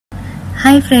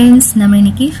Hi friends, நம்ம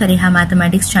இன்னைக்கு Fariha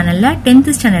Mathematics channelல 10th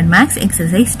standard maths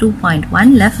exercise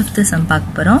 2.1 ல 5th sum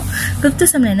பார்க்க போறோம். 5th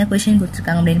sumல என்ன question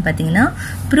கொடுத்திருக்காங்க அப்படினு பாத்தீங்கன்னா,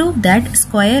 prove that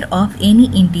square of any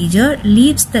integer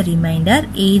leaves the remainder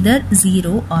either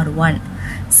 0 or 1.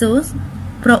 So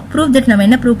prove that நம்ம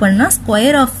என்ன prove பண்ணா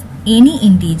square of any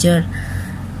integer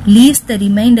leaves the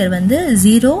remainder வந்து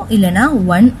 0 இல்லனா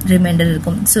 1 remainder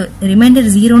இருக்கும். So remainder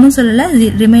 0 னு சொல்லல,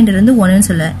 remainder வந்து 1 னு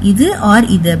சொல்லல. இது or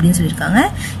இது அப்படினு சொல்லிருக்காங்க.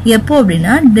 எப்போ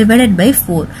அப்படினா divided by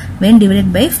 4. when divided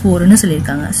by 4 னு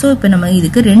சொல்லிருக்காங்க. So இப்போ நம்ம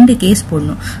இதுக்கு ரெண்டு கேஸ்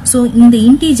போடணும். So இந்த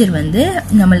integer வந்து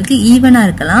நமக்கு ஈவனா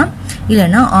இருக்கலாம்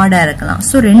இல்லனா ஆடா இருக்கலாம்.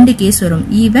 So ரெண்டு கேஸ் வரும்,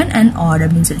 even and odd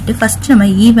அப்படினு சொல்லிட்டு first நம்ம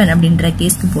even அப்படிங்கற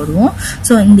கேஸ்க்கு போடுவோம்.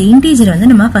 So இந்த integer வந்து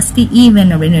நம்ம first even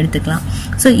அப்படினு எடுத்துக்கலாம்.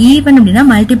 So even அப்படினா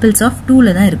multiples of 2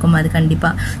 ல தான் இருக்கும் அது கண்டிப்பா.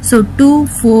 So 2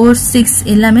 4 6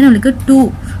 எல்லாமே நமக்கு 2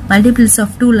 multiples of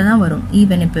 2 ல தான் வரும்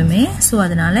even எப்பவுமே. So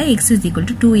அதனால x is equal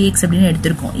to 2x அப்படினு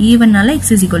எடுத்துறோம். evenனால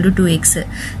x is equal to 2x.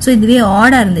 So இதுவே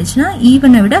odd இருந்துச்சுனா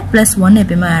even விட +1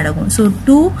 எப்பவுமே ஆட் ஆகும். So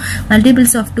 2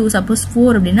 multiples of 2 suppose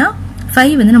 4 அப்படினா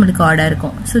 5 வந்து நமக்கு odd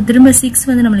இருக்கும். So திரும்ப 6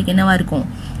 வந்து நமக்கு என்னவா இருக்கும்,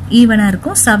 ஈவனா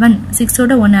இருக்கும். 7 6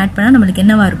 ஓட 1 ஆட் பண்ணா நமக்கு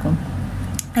என்னவா இருக்கும்,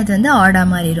 அது வந்து ஆடா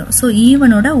மாறிடும். சோ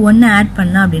ஈவனோட 1 ஆட்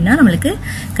பண்ணா அப்படினா நமக்கு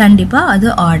கண்டிப்பா அது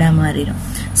ஆடா மாறிடும்.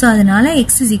 சோ அதனால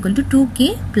x is equal to 2k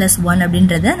plus 1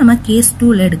 அப்படின்றத நம்ம கேஸ்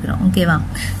 2 ல எடுக்கிறோம். ஓகேவா?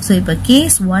 சோ இப்போ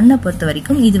கேஸ் 1 பொறுத்த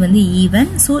வரைக்கும் இது வந்து even.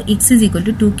 So x is equal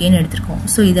to 2k ன்னு எடுத்துறோம்.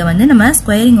 சோ இத வந்து நம்ம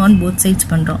ஸ்கொயரிங் ஆன் both sides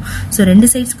பண்றோம். சோ ரெண்டு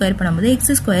சைடு ஸ்கொயர் பண்ணும்போது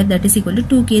x square that is equal to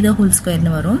 2k the whole square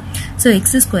ன்னு வரும். சோ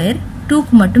x square 2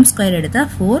 க்கு மட்டும் ஸ்கொயர் எடுத்தா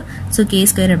 4. சோ k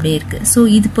ஸ்கொயர் அப்படியே இருக்கு. சோ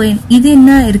இது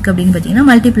என்ன இருக்கு அப்படினு பாத்தீங்கன்னா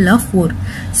மல்டிபிள் ஆஃப் 4.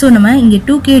 சோ நம்ம இங்க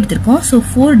 2k எடுத்துறோம். சோ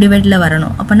 4 டிவைட்ல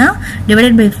வரணும். அப்பனா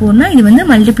டிவைடட் பை 4 னா இது வந்து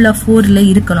மல்டிபிள் ஆஃப் 4 ல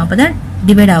இருக்கணும். அப்பதான்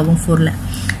டிவைட் ஆகும் 4 ல.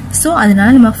 சோ அதனால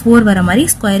நம்ம 4 வர மாதிரி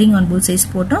ஸ்கொயரிங் ஆன் both sides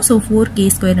போட்டோம். சோ 4k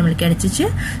ஸ்கொயர் நமக்கு கிடைச்சிச்சு.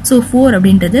 சோ 4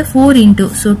 அப்படின்றது 4 into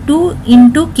so 2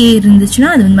 into k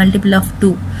இருந்துச்சுனா அது வந்து மல்டிபிள் ஆஃப்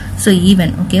 2. So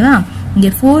even. ஓகேவா? இங்க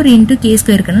 4 into k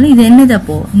ஸ்கொயர் இருக்கனால இது என்னது,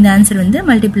 அப்போ இந்த ஆன்சர் வந்து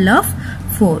மல்டிபிள் ஆஃப்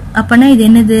 4. அப்பனா இது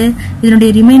என்னது, இதனுடைய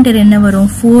ரிமைண்டர் என்ன வரும்,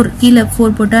 4 கீழ 4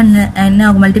 போட்டா என்ன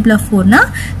ஆகும், மல்டிபிள் ஆஃப் 4 னா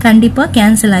கண்டிப்பா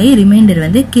கேன்சல் ஆகி ரிமைண்டர்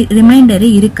வந்து ரிமைண்டரே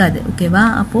இருக்காது. ஓகேவா?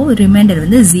 அப்போ ரிமைண்டர்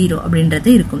வந்து 0 அப்படின்றது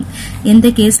இருக்கும். எந்த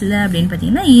கேஸ்ல அப்படினு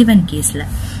பாத்தீங்கன்னா ஈவன் கேஸ்ல.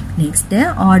 நெக்ஸ்ட்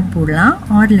ஆட் போடலாம்.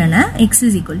 ஆட்லனா x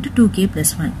is equal to 2k plus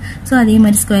 1. So அதே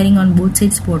மாதிரி ஸ்கொயரிங் ஆன் both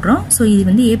sides போடுறோம். சோ இது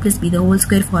வந்து a plus b the whole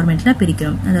square ஃபார்மட்ல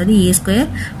பிரிக்கிறோம். அதாவது a square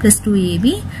plus 2ab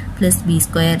plus b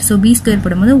square. So b square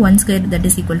போடும்போது 1 square that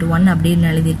is equal to 1 அப்படினு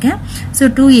எழுதிருக்கேன். So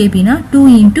 2ab னா 2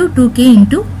 into 2k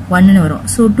into 1 ன்னு வரும்.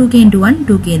 சோ 2k into 1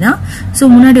 2k தான். சோ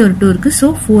முன்னாடி ஒரு 2 இருக்கு. சோ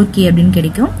 4k அப்படினு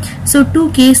கிடைக்கும். சோ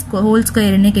 2k whole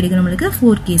square என்ன கிடைக்கும், நமக்கு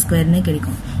 4k square ன்னு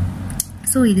கிடைக்கும்.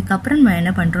 சோ இதுக்கு அப்புறம் நம்ம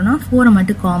என்ன பண்றோம்னா 4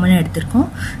 மட்டும் காமனா எடுத்துறோம்.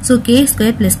 So k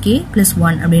square plus k plus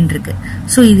 1 அப்படினு இருக்கு.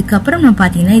 சோ இதுக்கு அப்புறம் நம்ம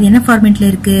பாத்தீங்கன்னா இது என்ன ஃபார்மட்ல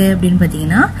இருக்கு அப்படினு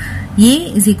பாத்தீங்கன்னா a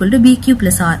is equal to bq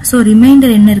plus r. So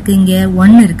reminder என்ன இருக்கு, இங்க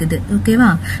 1 இருக்குது. ஓகேவா?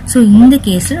 சோ இந்த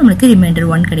கேஸ்ல நமக்கு ரிமைண்டர்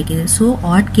 1 கிடைக்குது. சோ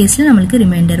ஆட் கேஸ்ல நமக்கு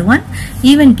ரிமைண்டர் 1,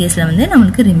 ஈவன் கேஸ்ல வந்து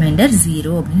நமக்கு ரிமைண்டர்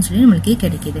 0 அப்படினு சொல்லி நமக்கு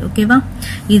கிடைக்குது. ஓகேவா?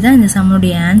 இதுதான் இந்த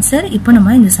சம்முடைய ஆன்சர். இப்போ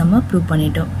நம்ம இந்த சம்மை ப்ரூவ்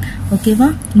பண்ணிட்டோம். ஓகேவா?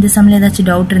 இந்த சம்ல ஏதாச்சும்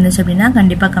டவுட் இருந்துச்சு அப்படின்னா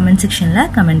கண்டிப்பா கமெண்ட் செக்ஷன்ல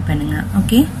கமெண்ட் பண்ணுங்க.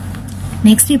 ஓகே,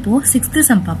 நெக்ஸ்ட் இப்போ 6th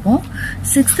சம் பார்ப்போம்.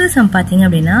 6th சம் பாத்தீங்க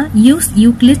அப்படின்னா use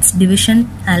Euclid's division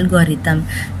algorithm.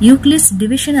 Euclid's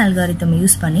division algorithm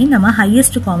use பண்ணி நம்ம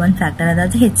ஹையஸ்ட் காமன் ஃபேக்டர்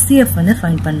அதாவது HCF வந்து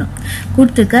ஃபைண்ட் பண்ணோம்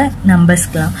கொடுத்துக்க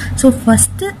நம்பர்ஸ்க்குலாம். ஸோ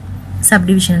ஃபர்ஸ்ட்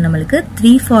சப்டிவிஷன் நம்மளுக்கு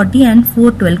 340 and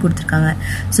 412 கொடுத்துருக்காங்க.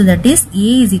 So that is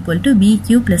a is equal to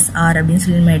bq plus r அப்படின்னு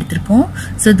சொல்லி நம்ம எடுத்திருக்கோம்.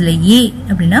 ஸோ இதுல a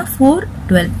அப்படின்னா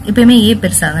 412 எப்பயுமே a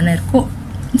பெருசா தானே இருக்கும்.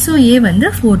 So a வந்து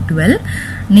 412,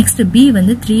 next b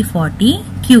வந்து 340,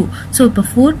 q. So இப்போ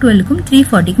 412 க்கும்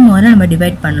 340 க்கும் முதல்ல நம்ம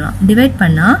டிவைட் பண்ணலாம். டிவைட்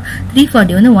பண்ணா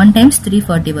 340 வந்து 1 times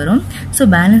 340 வரும். So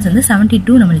பேலன்ஸ் வந்து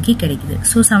 72 நமக்கு கிடைக்குது.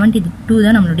 So 72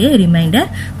 தான் நம்மளுடைய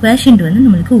ரிமைண்டர். குவேஷன்ட் வந்து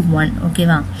நமக்கு 1.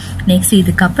 ஓகேவா? நெக்ஸ்ட்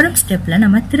இதுக்கு அப்புறம் ஸ்டெப்ல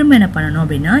நம்ம திரும்ப என்ன பண்ணணும்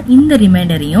அப்படின்னா இந்த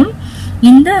ரிமைண்டரையும்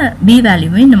இந்த b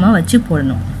வேல்யூவையும் நம்ம வச்சு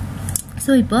போடணும்.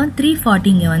 சோ இப்போ 340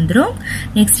 இங்க வந்துரும்.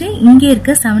 நெக்ஸ்ட் இங்க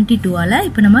இருக்க 72 ஆல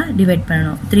இப்போ நம்ம டிவைட்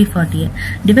பண்ணனும். 340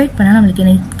 டிவைட் பண்ணா நமக்கு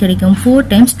என்ன கிடைக்கும், 4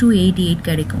 times 288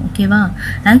 கிடைக்கும். ஓகேவா?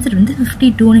 ஆன்சர் வந்து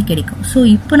 52 ன்னு கிடைக்கும். சோ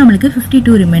இப்போ நமக்கு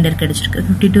 52 ரிமைண்டர் கிடைச்சிருக்கு.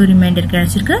 52 ரிமைண்டர்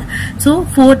கிடைச்சிருக்கு. So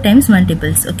 4 times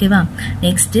multiples. ஓகேவா?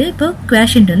 நெக்ஸ்ட் இப்போ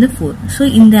குவேஷன்ட் வந்து 4.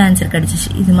 சோ இந்த ஆன்சர்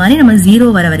கிடைச்சிச்சு. இது மாதிரி நம்ம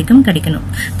 0 வர வரைக்கும் கிடைக்கணும்,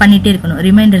 பண்ணிட்டே இருக்கணும்,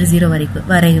 ரிமைண்டர் 0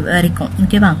 வரைக்கும்.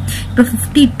 ஓகேவா? இப்போ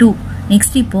 52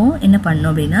 நெக்ஸ்ட் இப்போ என்ன பண்ணணும்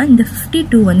அப்படின்னா இந்த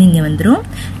 52 வந்து இங்க வந்துரும்,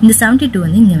 இந்த 72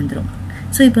 வந்து இங்க வந்துரும்.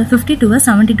 ஸோ இப்போ 52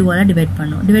 72 டிவைட்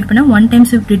பண்ணோம். டிவைட் பண்ணால் 1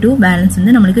 times 52 பேலன்ஸ்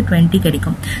வந்து நம்மளுக்கு 20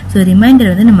 கிடைக்கும். ஸோ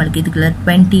ரிமைண்டர் வந்து நம்மளுக்கு இதுக்குள்ள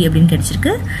 20 அப்படின்னு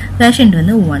கிடைச்சிருக்கு. குவேஷன்ட்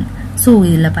வந்து 1. ஸோ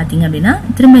இதில் பார்த்தீங்க அப்படின்னா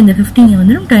திரும்ப இந்த 15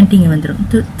 வந்துடும், 20 வந்துடும்.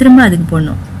 திரும்ப அதுக்கு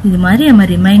போடணும். இது மாதிரி நம்ம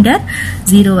ரிமைண்டர்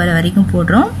 0 வர வரைக்கும்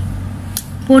போடுறோம்.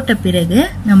 போட்ட பிறகு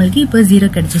நம்மளுக்கு இப்போ 0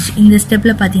 கிடைச்சிச்சு. இந்த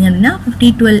ஸ்டெப்ல பாத்தீங்க அப்படின்னா 50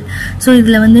 12. ஸோ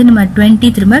இதுல வந்து நம்ம 20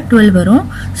 திரும்ப 12 வரும்.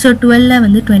 ஸோ 12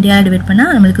 வந்து 20 டிவைட் பண்ணா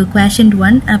நம்மளுக்கு குவேஷன்ட்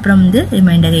 1 அப்புறம் வந்து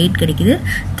ரிமைண்டர் 8 கிடைக்குது.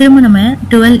 திரும்ப நம்ம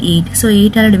 12 8. ஸோ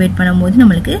 8 டிவைட் பண்ணும்போது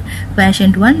நம்மளுக்கு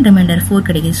குவேஷன்ட் 1 ரிமைண்டர் 4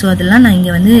 கிடைக்குது. ஸோ அதெல்லாம் நான்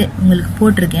இங்க வந்து உங்களுக்கு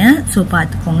போட்டிருக்கேன். ஸோ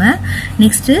பார்த்துக்கோங்க.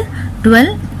 நெக்ஸ்ட் 12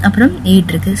 அப்புறம் 8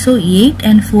 இருக்கு. ஸோ 8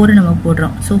 and 4 நம்ம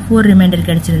போடுறோம். So 4 reminder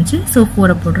கிடைச்சிருந்துச்சு. ஸோ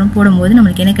 4 போடுறோம். போடும்போது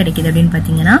நம்மளுக்கு என்ன கிடைக்குது அப்படின்னு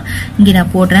பாத்தீங்கன்னா இங்க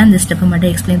நான் போடுறேன். இந்த ஸ்டெப்பை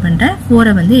மட்டும் எக்ஸ்பிளைன் பண்றேன்.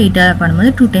 4 வந்து 8 பண்ணும்போது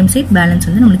 2 times 8 பேலன்ஸ்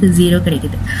வந்து நம்மளுக்கு 0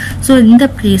 கிடைக்குது. ஸோ இந்த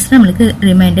பிளேஸ்ல நம்மளுக்கு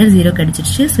ரிமைண்டர் 0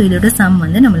 கிடைச்சிருச்சு. ஸோ இதோட சம்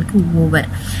வந்து நம்மளுக்கு ஓவர்.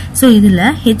 ஸோ இதுல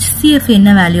HCF என்ன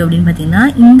வேல்யூ அப்படின்னு பாத்தீங்கன்னா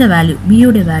இந்த வேல்யூ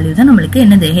பியோட வேல்யூ தான் நம்மளுக்கு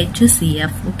என்னது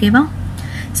HCF. ஓகேவா?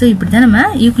 ஸோ இப்படிதான் நம்ம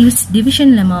யூக்ளிட்ஸ்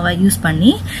டிவிஷன் லெமாவை யூஸ்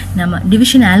பண்ணி நம்ம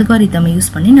டிவிஷன் ஆல்காரிதம் யூஸ்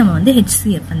பண்ணி நம்ம வந்து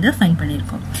HCF வந்து ஃபைண்ட்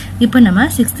பண்ணியிருக்கோம். இப்போ நம்ம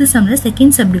 6th சம்ல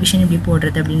செகண்ட் சப் டிவிஷன் எப்படி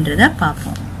போடுறது அப்படின்றத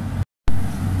பார்ப்போம்.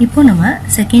 இப்போ நம்ம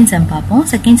செகண்ட் சம் பார்ப்போம்.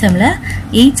 செகண்ட் சம்ல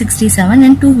 867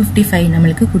 and 255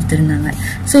 நம்மளுக்கு கொடுத்துருந்தாங்க.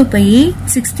 ஸோ இப்போ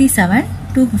 867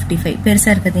 255 பெருசா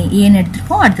இருக்கிறது ஏன்னு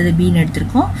எடுத்திருக்கோம், அடுத்தது பின்னு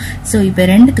எடுத்திருக்கோம். ஸோ இப்போ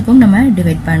ரெண்டுத்துக்கும் நம்ம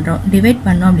டிவைட் பண்றோம். டிவைட்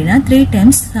பண்ணோம் அப்படின்னா 3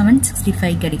 times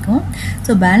 765 கிடைக்கும்.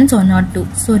 So balance 102.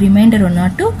 ஸோ ரிமைண்டர்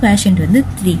 102, குவேஷன்ட் வந்து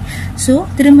 3. ஸோ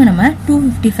திரும்ப நம்ம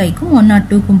 255க்கும்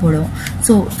 102க்கும் போடுவோம்.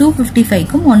 ஸோ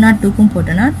 255க்கும் 102க்கும்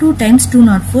போட்டோம்னா 2 times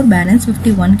 204 பேலன்ஸ்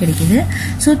 51 கிடைக்குது.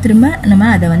 ஸோ திரும்ப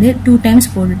நம்ம அதை வந்து 2 times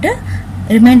போட்டுட்டு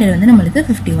ரிமைண்டர் வந்து நம்மளுக்கு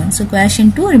 51. So குவேஷன்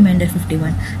 2 reminder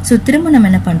 51. ஸோ திரும்ப நம்ம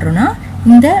என்ன பண்றோம்னா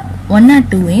இந்த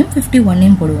 102ஐயும்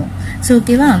 51ஐயும் போடுவோம். ஸோ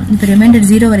ஓகேவா? இப்போ ரிமைண்டர்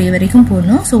 0 வரைக்கும்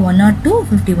போடணும். ஸோ 102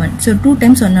 51. ஸோ 2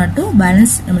 times 102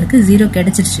 பேலன்ஸ் நம்மளுக்கு 0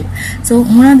 கிடைச்சிருச்சு. ஸோ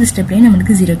மூணாவது ஸ்டெப்லயும்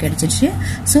நம்மளுக்கு 0 கிடைச்சிருச்சு.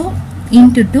 So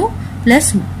into 2 plus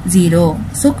 0.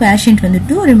 ஸோ குவேஷன்ட் வந்து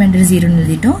 2 ரிமைண்டர் 0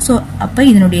 எழுதிட்டோம். ஸோ அப்போ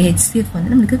இதனுடைய HCF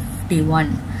வந்து நம்மளுக்கு 51.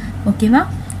 ஓகேவா?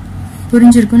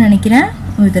 புரிஞ்சிருக்கும்னு நினைக்கிறேன்.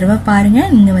 ஒரு தடவை பாருங்க.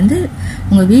 நீங்க வந்து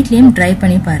உங்க வீட்லயும் ட்ரை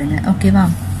பண்ணி பாருங்க. ஓகேவா?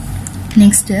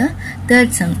 நெக்ஸ்ட்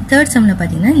தேர்ட் சம்ல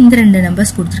பாத்தீங்கன்னா இந்த ரெண்டு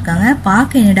நம்பர்ஸ் கொடுத்துருக்காங்க.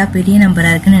 பார்க்க என்னடா பெரிய நம்பரா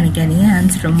இருக்குன்னு நினைக்காதீங்க.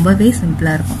 ஆன்சர் ரொம்பவே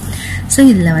சிம்பிளா இருக்கும். ஸோ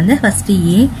இதுல வந்து ஃபர்ஸ்ட்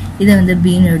ஏ, இதை வந்து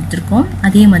பின்னு எடுத்திருக்கோம்.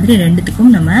 அதே மாதிரி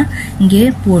ரெண்டுத்துக்கும் நம்ம இங்கே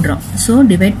போடுறோம். ஸோ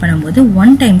டிவைட் பண்ணும்போது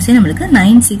 1 டைம்ஸே நம்மளுக்கு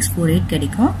 9648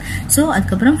 கிடைக்கும். ஸோ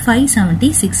அதுக்கப்புறம்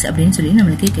 576 அப்படின்னு சொல்லி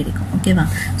நம்மளுக்கு கிடைக்கும். ஓகேவா?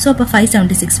 ஸோ அப்போ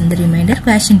 576 வந்து ரிமைண்டர்,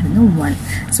 குவேஷன்ட் வந்து 1.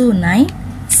 ஸோ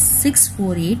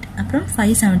 9648 அப்புறம்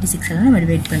 576 எல்லாம் நம்ம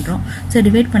டிவைட் பண்றோம். ஸோ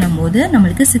டிவைட் பண்ணும்போது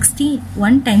நம்மளுக்கு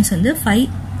 61 டைம்ஸ் வந்து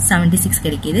 576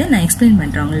 கிடைக்குது. நான் எக்ஸ்பிளைன்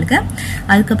பண்றேன் உங்களுக்கு.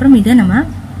 அதுக்கப்புறம் இதை நம்ம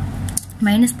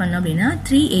மைனஸ் பண்ணோம் அப்படின்னா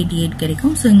 388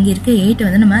 கிடைக்கும். ஸோ இங்க இருக்க 8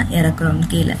 வந்து நம்ம இறக்குறோம்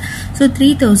கீழே. ஸோ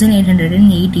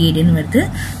 3888 வருது.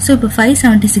 ஸோ இப்போ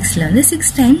 576ல வந்து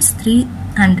 6 times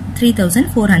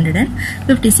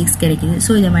 3456 கிடைக்குது.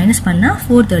 ஸோ இதை மைனஸ் பண்ணா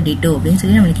 432 அப்படின்னு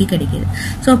சொல்லி நம்மளுக்கு கிடைக்குது.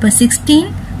 ஸோ அப்போ 16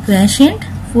 குவேஷன்ட்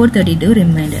 432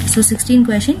 ரிமைண்டர். ஸோ 16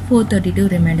 குவேஷன் 432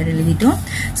 ரிமைண்டர் எழுதிட்டோம்.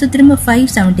 ஸோ திரும்ப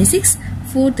 576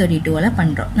 432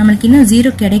 பண்றோம். நம்மளுக்கு இன்னும் 0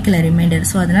 கிடைக்கல ரிமைண்டர்.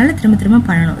 ஸோ அதனால திரும்ப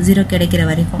பண்ணணும் 0 கிடைக்கிற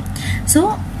வரைக்கும். ஸோ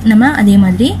நம்ம அதே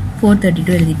மாதிரி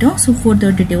 432 எழுதிட்டோம். ஸோ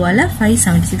 432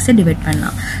 576 டிவைட்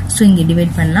பண்ணலாம். ஸோ இங்கே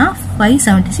டிவைட் பண்ணலாம்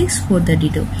 576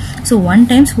 432. ஸோ 1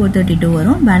 times 432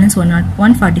 வரும். பேலன்ஸ்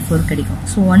 144 கிடைக்கும்.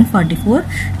 ஸோ 144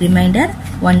 ரிமைண்டர்,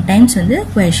 1 times வந்து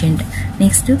குவேஷன்ட்.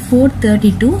 நெக்ஸ்ட்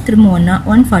 432 திரும்ப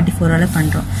 144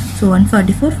 பண்றோம். ஸோ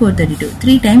 144 432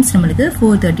 3 times நம்மளுக்கு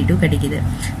 432 கிடைக்குது.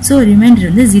 ஸோ ரிமைண்டர்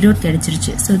வந்து 0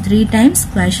 கிடைச்சிருச்சு. ஸோ 3 times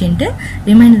குவேஷன்ட்,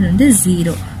 ரிமைண்டர் வந்து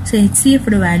 0. ஸோ HCF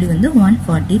வேல்யூ வந்து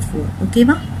 144.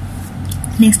 ஓகேவா?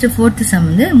 நெக்ஸ்ட் ஃபோர்த் சம்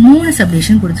வந்து 3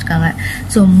 சப்டிவிஷன் கொடுத்துருக்காங்க.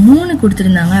 ஸோ 3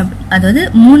 கொடுத்துருந்தாங்க, அதாவது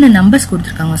 3 நம்பர்ஸ்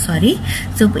கொடுத்துருக்காங்க. சாரி.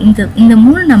 ஸோ இந்த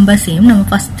 3 நம்பர்ஸையும் நம்ம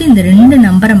ஃபர்ஸ்ட் இந்த 2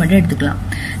 நம்பரை மட்டும் எடுத்துக்கலாம்.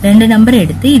 2 நம்பரை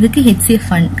எடுத்து இதுக்கு HCF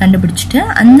கண்டுபிடிச்சிட்டு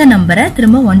அந்த நம்பரை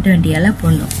திரும்ப 120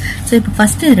 போடணும். ஸோ இப்போ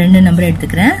ஃபர்ஸ்ட் 2 நம்பரை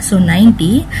எடுத்துக்கிறேன். ஸோ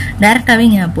 90 டைரக்டாவே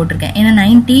இங்க நான் போட்டிருக்கேன். ஏன்னா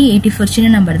 90 84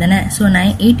 சின்ன நம்பர் தானே. ஸோ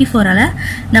 84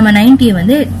 நம்ம 90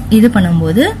 வந்து இது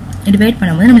பண்ணும்போது டிவைட்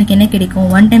பண்ணும்போது நம்மளுக்கு என்ன கிடைக்கும்?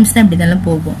 1 டைம்ஸ் தான் இப்படி தான்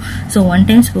போகும். ஸோ 1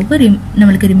 டைம்ஸ் போக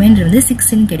நம்மளுக்கு ரிமைண்டர் வந்து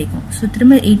 6 கிடைக்கும். ஸோ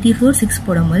திரும்ப 84 6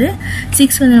 போடும்போது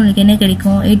 6 வந்து நம்மளுக்கு என்ன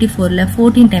கிடைக்கும்? 84ல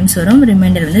 14 டைம்ஸ் வரும்.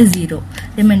 ரிமைண்டர் வந்து 0,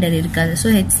 ரிமைண்டர் இருக்காது. ஸோ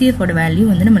HCF வேல்யூ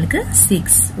வந்து நம்மளுக்கு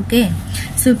 6. ஓகே.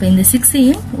 ஸோ இப்போ இந்த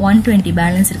 6ஐயும் 120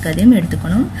 பேலன்ஸ் இருக்காதையும்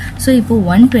எடுத்துக்கணும். ஸோ இப்போ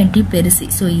 120 பெருசு.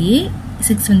 ஸோ A,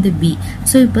 6 வந்து B.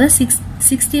 ஸோ இப்போ 6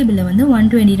 டேபிள்ல வந்து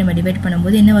 120 நம்ம டிவைட்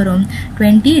பண்ணும்போது என்ன வரும்?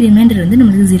 20, ரிமைண்டர் வந்து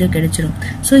நம்மளுக்கு 0 கிடைச்சிரும்.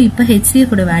 ஸோ இப்போ HCF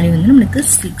வேல்யூ வந்து நம்மளுக்கு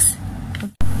 6.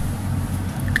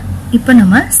 இப்போ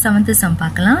நம்ம 7th sum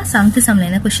பார்க்கலாம். 7th sumல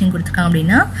என்ன question கொடுத்திருக்காங்க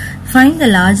அப்படினா find the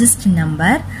largest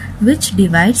number which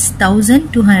divides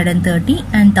 1230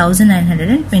 and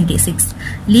 1926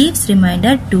 leaves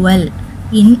remainder 12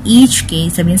 in each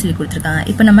case அப்படினு சொல்லி கொடுத்திருக்காங்க.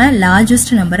 இப்போ நம்ம largest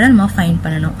number நம்ம ஃபைண்ட்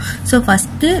பண்ணனும். So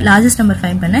first largest number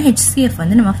find பண்ணா HCF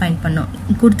வந்து நம்ம ஃபைண்ட்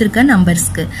பண்ணனும் கொடுத்திருக்க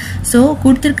நம்பர்ஸ்க்கு. சோ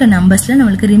கொடுத்திருக்க நம்பர்ஸ்ல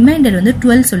நமக்கு ரிமைண்டர் வந்து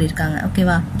 12 சொல்லிருக்காங்க.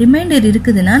 ஓகேவா? ரிமைண்டர்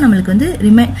இருக்குதுன்னா நமக்கு வந்து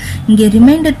இங்க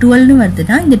ரிமைண்டர் 12 னு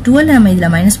வருதுன்னா இந்த 12 நம்ம இதல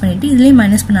மைனஸ் பண்ணிட்டு இதலயே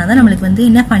மைனஸ் பண்ணாதான் நமக்கு வந்து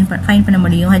என்ன ஃபைண்ட் பண்ண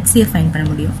முடியும்? HCF ஃபைண்ட் பண்ண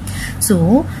முடியும். சோ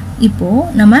இப்போ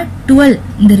நம்ம 12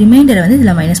 இந்த ரிமைண்டரை வந்து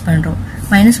இதல மைனஸ் பண்றோம்.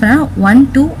 மைனஸ் பண்ணா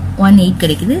 1218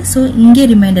 கிடைக்குது. சோ இங்க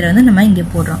ரிமைண்டர் வந்து நம்ம இங்க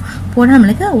போடுறோம். போட்டா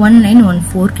நமக்கு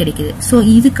 1914 கிடைக்குது. சோ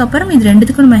இதுக்கு அப்புறம் இது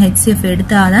ரெண்டுத்துக்கும் நம்ம HCF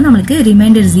எடுத்தாதான் நமக்கு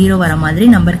ரிமைண்டர் 0 வர மாதிரி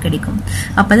நம்பர் கிடைக்கும்.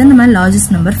 அப்பதான் நம்ம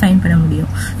லார்ஜஸ்ட் நம்பர் ஃபைண்ட் பண்ண முடியும்.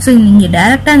 சோ நீங்க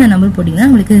டைரக்டா அந்த நம்பர் போடிங்கன்னா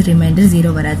உங்களுக்கு ரிமைண்டர்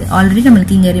 0 வராது. ஆல்ரெடி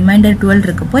நமக்கு இங்க ரிமைண்டர் 12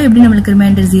 இருக்கப்போ எப்படி நமக்கு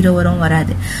ரிமைண்டர் 0 வரும்?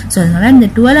 வராது. சோ அதனால இந்த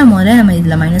 12 முதல்ல நம்ம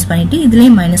இதுல மைனஸ் பண்ணிட்டு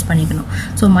இதுலயும் மைனஸ் பண்ணிக்கணும்.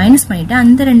 சோ மைனஸ் பண்ணிட்டு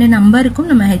அந்த ரெண்டு நம்பருக்கும்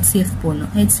நம்ம HCF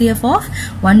போடணும். HCF of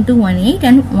 1218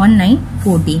 and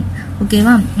 1914.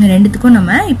 ஓகேவா? ரெண்டுத்துக்கும்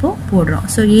நம்ம இப்போ போடுறோம்.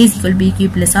 So A is equal BQ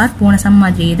plus R போன சம்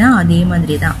மாதிரியே தான், அதே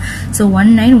மாதிரியே தான். சோ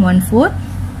 1914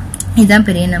 இதான்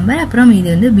பெரிய நம்பர். அப்புறம் இது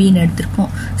வந்து B ன்னு எடுத்துருக்கோம்.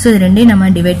 சோ இது ரெண்டையும் நம்ம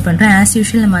டிவைட் பண்றோம். ஆஸ்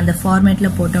யூஷுவல் நம்ம அந்த ஃபார்மேட்ல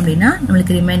போட்டோம் அப்படின்னா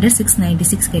நமக்கு ரிமைண்டர்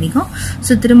 696 கிடைக்கும்.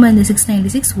 சோ திரும்ப இந்த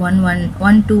 696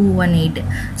 1218.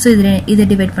 சோ இதை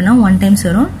டிவைட் பண்ணா 1 டைம்ஸ்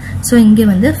வரும். சோ இங்க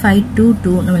வந்து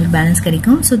 522 நமக்கு பேலன்ஸ்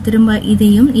கிடைக்கும். சோ திரும்ப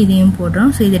இதையும்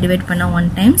போடுறோம். சோ இதை டிவைட் பண்ணா 1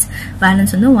 டைம்ஸ்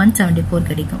பேலன்ஸ் வந்து 174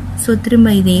 கிடைக்கும். சோ திரும்ப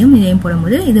இதையும்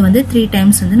போடும்போது இது வந்து 3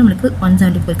 டைம்ஸ் வந்து நமக்கு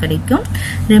 174 கிடைக்கும்.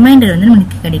 ரிமைண்டர் வந்து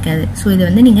நமக்கு கிடைக்காது. சோ இதை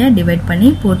வந்து நீங்க டிவைட் பண்ணி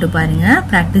போட்டு பாருங்க,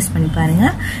 பிராக்டிஸ் பண்ணி பாருங்க.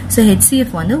 சோ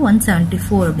HCF வந்து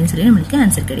 174 அப்படினு சொல்லி நமக்கு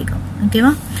ஆன்சர் கிடைக்கும்.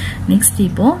 ஓகேவா? நெக்ஸ்ட்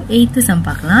இப்போ 8th sum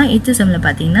பார்க்கலாம். 8th sumல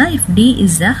பாத்தீங்கன்னா if D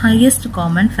is the highest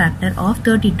common factor of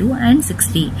 32 and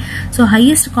 60. So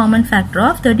highest common factor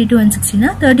of 32 and 60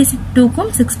 னா 32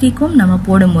 க்கும் 60 க்கும் நம்ம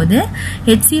போடும்போது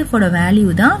HCF ஓட வேல்யூ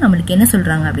தான் நமக்கு என்ன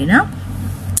சொல்றாங்க அப்படினா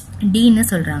D ன்னு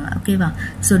சொல்றாங்க. ஓகேவா?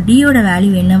 சோ D ஓட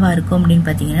வேல்யூ என்னவா இருக்கும் அப்படினு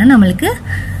பாத்தீங்கன்னா நமக்கு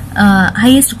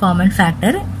highest common factor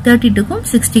 32 க்கும்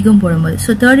 60 க்கும் போடும்போது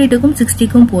சோ 32 க்கும் 60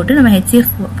 க்கும் போட்டு நம்ம HCF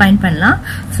ஃபைண்ட் பண்ணலாம்.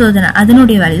 சோ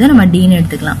அதனுடைய வேல்யூ தான் நம்ம D ன்னு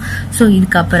எடுத்துக்கலாம். சோ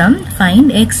இதுக்கு அப்புறம் find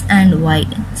x and y.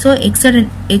 So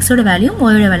x ஓட வேல்யூ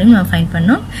y ஓட வேல்யூ நம்ம ஃபைண்ட்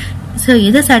பண்ணனும். சோ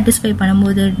எதை சாட்டிஸ்ஃபை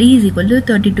பண்ணும்போது D is equal to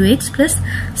 32x plus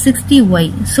 60y.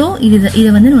 So இது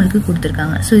வந்து நமக்கு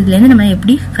கொடுத்திருக்காங்க. சோ இதுல இருந்து நம்ம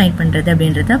எப்படி ஃபைண்ட் பண்றது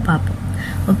அப்படின்றத பாப்போம்.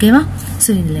 ஓகேவா? சோ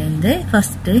இதுல இருந்து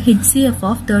ஃபர்ஸ்ட் HCF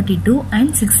of 32 and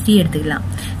 60 எடுத்துக்கலாம்.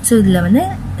 சோ இதுல வந்து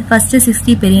ஃபர்ஸ்ட்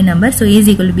 60 பெரிய number. So A is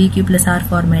equal to BQ plus R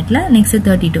ஃபார்மேட்ல next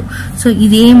 32. So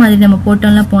இதே மாதிரி நம்ம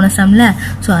போட்டோம்ல போன சம்ல.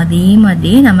 சோ அதே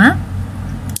மாதிரி நம்ம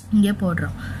இங்க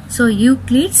போடுறோம். So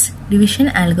Euclid's division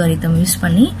algorithm use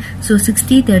பண்ணி சோ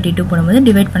 60 32 போடும்போது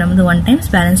டிவைட் பண்ணும்போது 1 டைம்ஸ்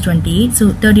பேலன்ஸ் 28. சோ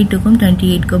 32 க்கும்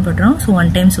 28 க்கும் போடுறோம். சோ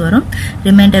 1 டைம்ஸ் வரும்.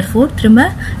 ரிமைண்டர் 4. திரும்ப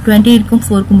 28 க்கும்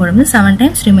 4 க்கும் போடும்போது 7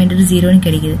 டைம்ஸ் ரிமைண்டர் 0 ன்னு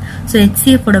கிடைக்குது. சோ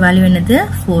HCF ஓட வேல்யூ என்னது?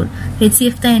 4.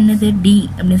 HCF தான் என்னது? D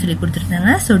அப்படினு சொல்லி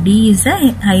கொடுத்திருக்காங்க. So D is the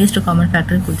highest common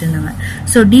factor கொடுத்திருந்தாங்க.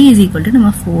 So D is equal to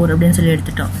நம்ம 4 அப்படினு சொல்லி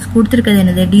எடுத்துட்டோம். கொடுத்திருக்கிறது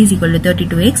என்னது? D is equal to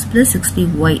 32x plus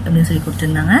 60y அப்படினு சொல்லி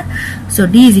கொடுத்திருந்தாங்க. So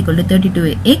D is equal to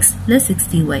 32x plus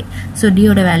 60y. So D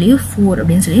ஓட வேல்யூ 4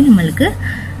 அப்படினு சொல்லி நமக்கு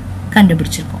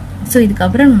கண்டுபிடிச்சிருக்கோம். சோ இதுக்கு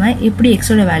அப்புறம் நம்ம எப்படி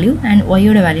x ஓட வேல்யூ and y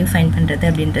ஓட வேல்யூ ஃபைண்ட் பண்றது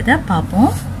அப்படின்றத பாப்போம்.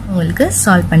 உங்களுக்கு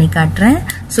சால்வ் பண்ணி காட்டுறேன்.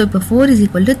 சோ இப்போ 4 is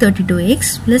equal to 32x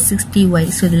plus 60y.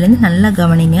 So இதுல இருந்து நல்லா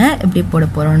கவனிங்க எப்படி போட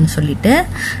போறோம்னு சொல்லிட்டு.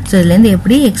 சோ இதுல இருந்து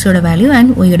எப்படி x ஓட வேல்யூ and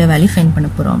y ஓட வேல்யூ ஃபைண்ட் பண்ண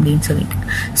போறோம் அப்படினு சொல்லிட்டு.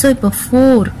 சோ இப்போ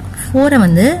 4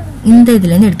 வந்து இந்த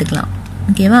இதுல இருந்து எடுத்துக்கலாம்.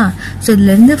 ஓகேவா? சோ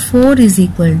இதுல இருந்து 4 is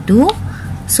equal to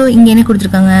சோ இங்க என்ன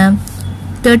கொடுத்திருக்காங்க?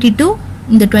 32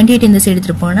 இந்த 28 இந்த சைடு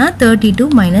எடுத்துட்டு போனா 32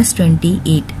 minus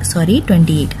 28. சாரி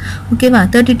 28. ஓகேவா?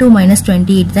 32 minus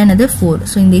 28 தான் என்னது? 4.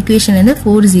 சோ இந்த ஈக்குவேஷன்ல இருந்து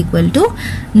 4 is equal to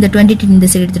இந்த 28 இந்த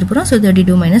சைடு எடுத்துட்டு போறோம். So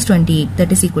 32 minus 28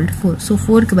 that is equal to 4. So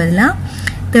 4 க்கு பதிலா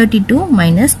 32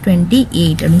 minus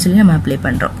 28 அப்படினு சொல்லி நம்ம அப்ளை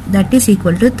பண்றோம். that is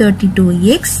equal to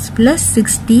 32x plus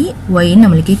 60y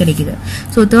நமக்கு கிடைக்குது.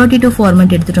 சோ 32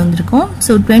 ஃபார்மேட் எடுத்துட்டு வந்திருக்கோம்.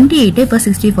 சோ 28 இப்ப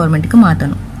 60 ஃபார்மேட்டுக்கு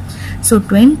மாத்தணும். சோ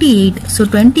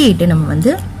 28 நம்ம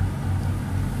வந்து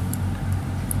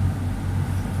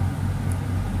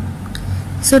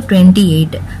சோ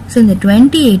 28 சோ இந்த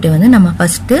 28 வந்து நம்ம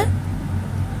ஃபர்ஸ்ட்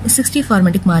 60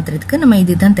 ஃபார்மேட்டுக்கு மாத்துறதுக்கு நம்ம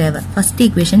இதுதான் தேவை. ஃபர்ஸ்ட்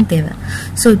ஈக்குவேஷன் தேவை.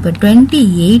 சோ இப்போ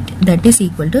 28 that is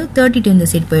equal to 32 இந்த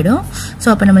சைடு போய்டும். சோ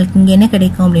அப்ப நமக்கு இங்க என்ன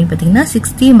கிடைக்கும் அப்படினு பாத்தீங்கன்னா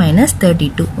 60 minus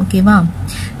 32. ஓகேவா?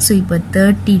 சோ இப்போ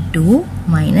 32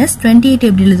 minus 28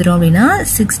 எப்படி எழுதுறோம் அப்படினா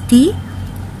 60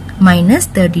 minus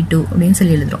 32 அப்படினு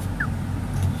சொல்லி எழுதுறோம்.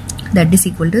 that is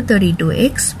equal to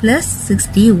 32x plus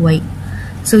 60y.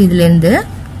 So இதுல இருந்து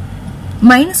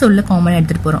மைனஸ் உள்ள காமன்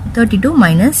எடுத்துட்டு போறோம். 32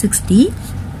 minus 60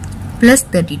 plus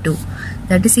 32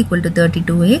 that is equal to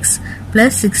 32x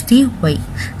plus 60y.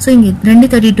 So இங்க ரெண்டு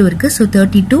 32 இருக்கு. So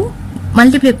 32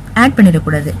 multiply add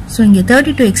பண்ணிடக்கூடாது. So இங்க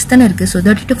 32x தானே இருக்கு. So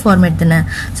 32 ஃபார்மேட் தானே.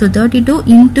 So 32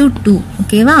 into 2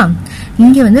 ஓகேவா.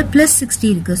 இங்க வந்து plus 60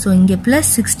 இருக்கு. So இங்க plus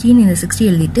 16 இந்த 60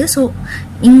 எழுதிட்டு so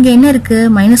இங்க என்ன இருக்கு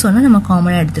minus 1 நம்ம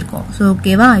காமனா எடுத்துருக்கோம். So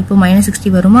ஓகேவா. இப்போ minus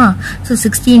 60 வருமா. So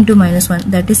 60 into minus 1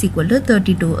 that is equal to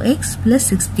 32x plus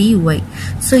 60y.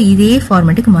 So இதே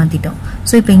ஃபார்மேட்டுக்கு மாத்திட்டோம்.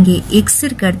 So இப்போ இங்க x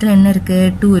இருக்க இடத்துல என்ன இருக்கு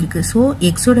 2 இருக்கு. So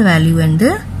x ஓட வேல்யூ வந்து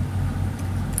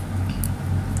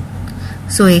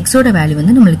so x ஓட வேல்யூ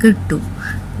வந்து நமக்கு 2.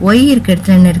 y இருக்க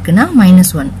இடத்துல என்ன இருக்குன்னா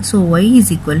 -1. so y is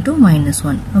equal to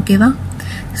 -1. ஓகேவா.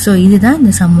 so இதுதான்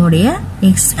இந்த சம்மோடைய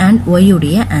x and y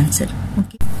உடைய ஆன்சர்.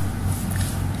 ஓகே.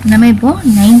 நம்ம இப்போ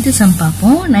 9th சம்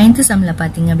பாப்போம். 9th சம்ல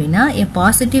பாத்தீங்க அப்படினா a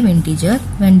positive integer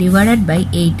when divided by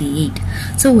 88.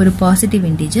 so ஒரு positive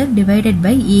integer divided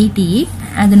by 88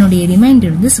 அதனுடைய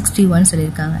ரிமைண்டர் வந்து 61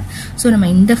 சொல்லிருக்காங்க. so நம்ம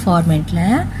இந்த ஃபார்மேட்ல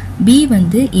b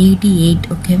வந்து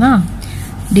 88 ஓகேவா.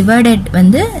 divided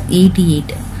வந்து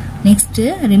 88. next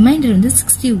remainder வந்து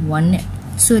 61.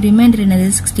 so remainder என்னது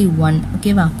 61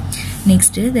 ஓகேவா.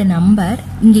 next the number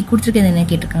இங்க கொடுத்திருக்கிறது என்ன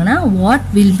கேட்டிருக்காங்கன்னா what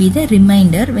will be the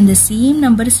remainder when the same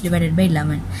number is divided by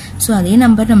 11. so அதே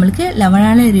நம்பர் நமக்கு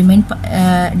 11 ஆல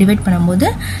டிவைட் பண்ணும்போது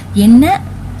என்ன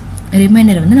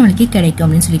ரிமைண்டர் வந்து நமக்கு கிடைக்கும்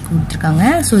அப்படின்னு சொல்லி கொடுத்துருக்காங்க.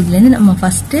 ஸோ இதுல இருந்து நம்ம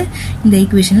ஃபர்ஸ்ட் இந்த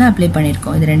ஈக்குவேஷன்ல அப்ளை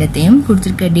பண்ணிருக்கோம். இது ரெண்டுத்தையும்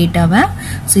கொடுத்துருக்க டேட்டாவை.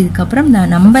 ஸோ இதுக்கப்புறம் இந்த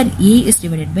number a is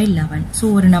divided by 11. So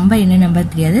ஒரு நம்பர் என்ன நம்பர்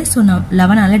தெரியாது. ஸோ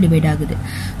 11ஆல டிவைட் ஆகுது.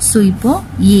 ஸோ இப்போ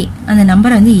a அந்த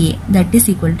நம்பர் வந்து a that is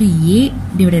equal to a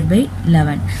divided by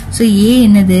 11. So a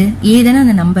என்னது a தானே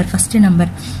அந்த நம்பர் ஃபர்ஸ்ட்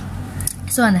நம்பர்.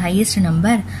 ஸோ அந்த highest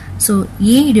number. So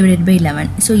a divided by 11.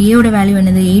 So a ஓட வேல்யூ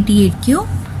என்னது 88q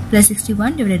plus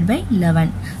 61 divided by 11.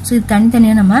 so இது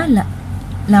தனித்தனியா நம்ம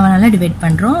 11ஆல டிவைட்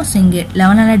பண்றோம். so இங்க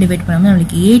 11ஆல டிவைட் பண்ணும்போது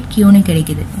நமக்கு 8q னு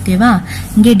கிடைக்குது ஓகேவா.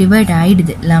 இங்க டிவைட்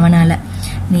ஆயிடுது 11ஆல.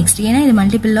 நெக்ஸ்ட் ஏனா இது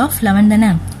மல்டிபிள் ஆஃப் 11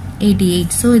 தானே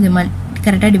 88. so இது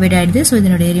கரெக்ட்டா டிவைட் ஆயிடுது. so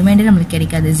இதனுடைய ரிமைண்டர் நமக்கு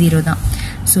கிடைக்காது 0 தான்.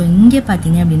 so இங்க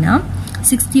பாத்தீங்க அப்படினா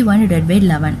 61 divided by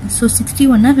 11. so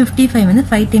 61 னா 55 வந்து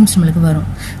 5 டைம்ஸ் நமக்கு வரும்.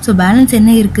 so பேலன்ஸ் என்ன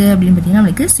இருக்கு அப்படினு பாத்தீங்கன்னா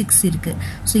நமக்கு 6 இருக்கு.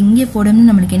 so இங்கே போடும்போது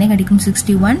நமக்கு என்ன கிடைக்கும்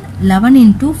 61 11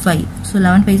 into 5. so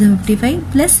 11 5 is 55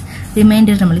 plus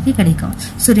reminder நமக்கு கிடைக்கும்.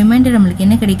 so ரிமைண்டர் நமக்கு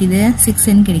என்ன கிடைக்குது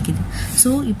 6 ன்னு கிடைக்குது.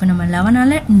 so இப்போ நம்ம 11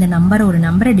 ஆல இந்த நம்பரை ஒரு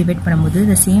நம்பரை டிவைட் பண்ணும்போது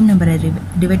the same நம்பரை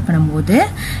டிவைட் பண்ணும்போது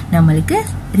நமக்கு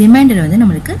ரிமைண்டர் வந்து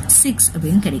நமக்கு 6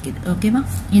 அப்படினு கிடைக்குது. ஓகேவா.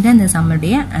 இதான் இந்த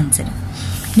சம்முடைய ஆன்சர்.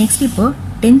 நெக்ஸ்ட் இப்போ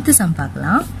 10th சம்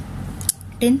பார்க்கலாம்.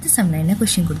 10th சம்ல என்ன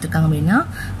क्वेश्चन கொடுத்திருக்காங்க அப்படினா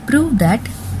prove that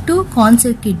two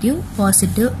consecutive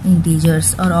positive integers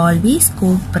are always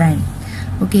co-prime.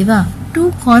 ஓகேவா. two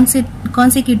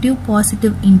consecutive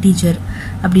positive integer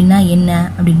அப்படினா என்ன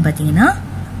அப்படினு பாத்தீங்கன்னா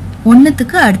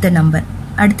ஒண்ணுத்துக்கு அடுத்த நம்பர்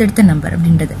அடுத்தடுத்த நம்பர்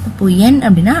அப்படின்றது. இப்போ n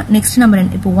அப்படினா நெக்ஸ்ட் நம்பர்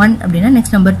இப்போ 1 அப்படினா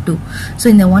நெக்ஸ்ட் நம்பர் 2. சோ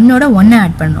இந்த 1 ஓட 1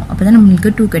 ஆட் பண்ணனும். அப்பதான்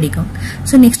நமக்கு 2 கிடைக்கும்.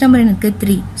 சோ நெக்ஸ்ட் நம்பர் எனக்கு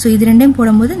 3. சோ இது ரெண்டையும்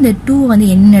போடும்போது இந்த 2 வந்து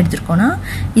n எடுத்துக்கோனா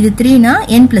இது 3 னா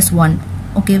n + 1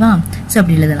 ஓகேவா. சோ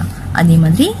அப்படி எழுதலாம். அதே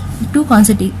மாதிரி two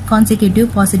consecutive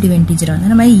positive integer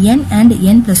வந்து நம்ம n and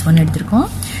n + 1 எடுத்துக்கோம்.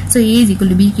 so a is equal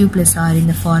to bq plus r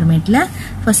இந்த ஃபார்மேட்ல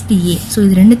ஃபர்ஸ்ட் a. so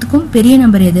இது ரெண்டுத்துக்கும் பெரிய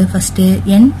நம்பர் எது ஃபர்ஸ்ட்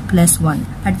n + 1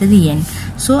 அடுத்தது n.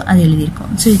 so அது எழுதி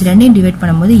இருக்கோம். so இது ரெண்டையும் டிவைட்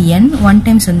பண்ணும்போது n 1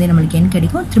 டைம்ஸ் வந்து நமக்கு n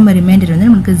கிடைக்கும். திரும்ப ரிமைண்டர் வந்து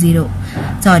நமக்கு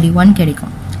 1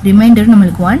 கிடைக்கும். ரிமைண்டர்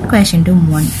நமக்கு 1 quotient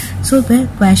 1. so இப்போ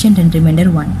quotient and remainder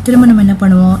 1. திரும்ப நம்ம என்ன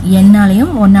பண்ணுவோம் n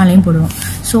ஆலயும் 1 ஆலயும் போடுவோம்.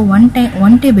 so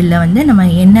one டேபிள்ல வந்து நம்ம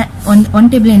என்ன one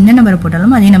டேபிள்ல என்ன நம்பர்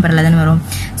போட்டாலும் அதே நம்பர்ல தான் வரும்.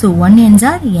 so 1 n's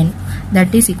are n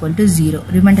that is equal to 0.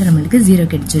 Reminder நமக்கு 0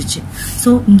 கிடைச்சிருச்சு.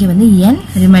 so இங்க வந்து n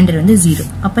ரிமைண்டர் வந்து 0.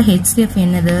 அப்ப HCF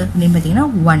என்னது அப்படினு பாத்தீங்கன்னா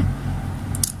 1.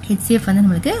 HCF வந்து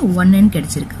நமக்கு 1 ன்னு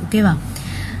கிடைச்சிருக்கு. ஓகேவா.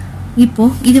 இப்போ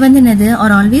இது வந்து என்னது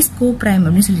are always co-prime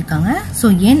அப்படினு சொல்லிருக்காங்க. so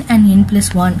n and n +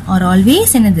 1 are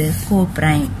always என்னது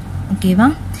co-prime. ஓகேவா.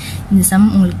 இந்த சம்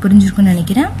உங்களுக்கு புரிஞ்சிருக்கும்னு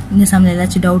நினைக்கிறேன். இந்த சம்ல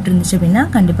ஏதாச்சும் டவுட் இருந்துச்சு அப்படின்னா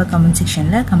கண்டிப்பா கமெண்ட்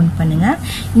செக்ஷன்ல கமெண்ட் பண்ணுங்க.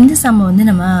 இந்த சம் வந்து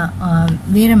நம்ம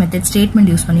வேற மெத்தட்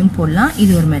ஸ்டேட்மெண்ட் யூஸ் பண்ணியும் போடலாம்.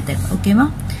 இது ஒரு மெத்தட். ஓகேவா.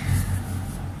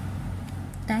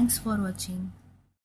 தேங்க்ஸ் ஃபார் வாட்சிங்.